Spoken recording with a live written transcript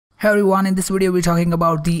Hey everyone, in this video we're talking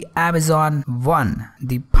about the Amazon One,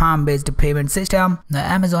 the palm-based payment system. Now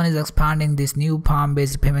Amazon is expanding this new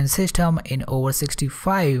palm-based payment system in over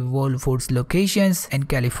 65 Whole Foods locations in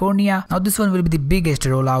California. Now this one will be the biggest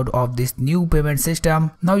rollout of this new payment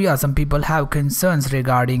system. Now some people have concerns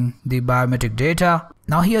regarding the biometric data.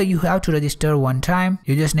 Now here you have to register one time.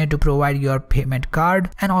 You just need to provide your payment card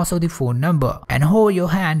and also the phone number and hold your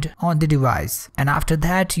hand on the device. And after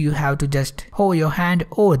that you have to just hold your hand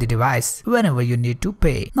over the device whenever you need to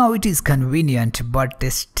pay. Now it is convenient, but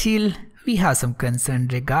still we have some concern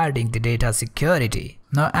regarding the data security.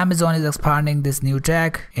 Now Amazon is expanding this new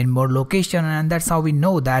tech in more locations, and that's how we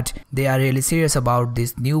know that they are really serious about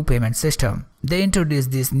this new payment system. They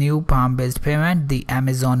introduced this new palm-based payment, the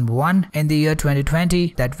Amazon One, in the year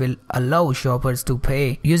 2020 that will allow shoppers to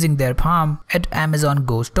pay using their palm at Amazon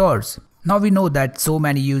Go stores. Now we know that so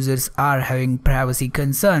many users are having privacy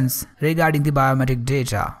concerns regarding the biometric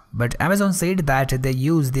data, but Amazon said that they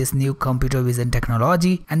use this new computer vision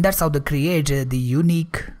technology, and that's how they create the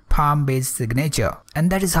unique palm-based signature, and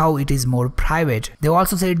that is how it is more private. They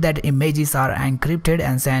also said that images are encrypted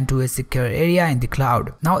and sent to a secure area in the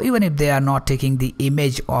cloud. Now even if they are not taking the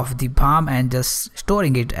image of the palm and just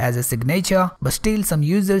storing it as a signature, but still some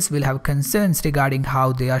users will have concerns regarding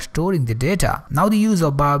how they are storing the data. Now the use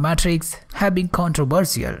of biometrics have been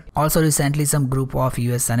controversial. Also recently some group of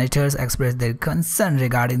US senators expressed their concern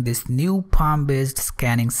regarding this new palm-based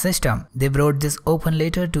scanning system. They wrote this open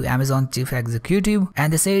letter to Amazon chief executive,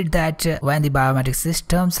 and they said that when the biometric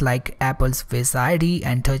systems like Apple's Face ID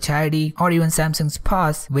and Touch ID or even Samsung's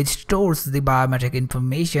Pass, which stores the biometric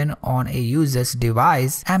information on a user's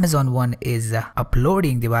device, Amazon One is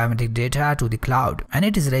uploading the biometric data to the cloud, and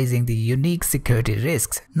it is raising the unique security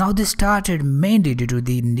risks. Now this started mainly due to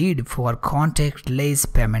the need for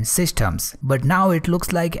contactless payment systems, but now it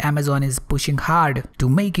looks like Amazon is pushing hard to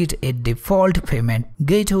make it a default payment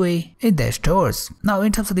gateway in their stores. Now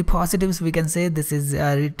in terms of the positives, we can say this is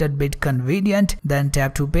a little bit convenient than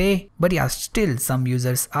tap to pay, but still some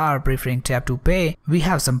users are preferring tap to pay. We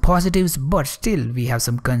have some positives, but still we have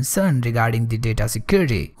some concern regarding the data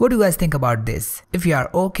security. What do you guys think about this? If you are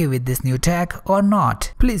okay with this new tech or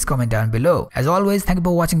not, please comment down below. As always, thank you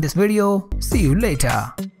for watching this video. See you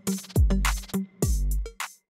later.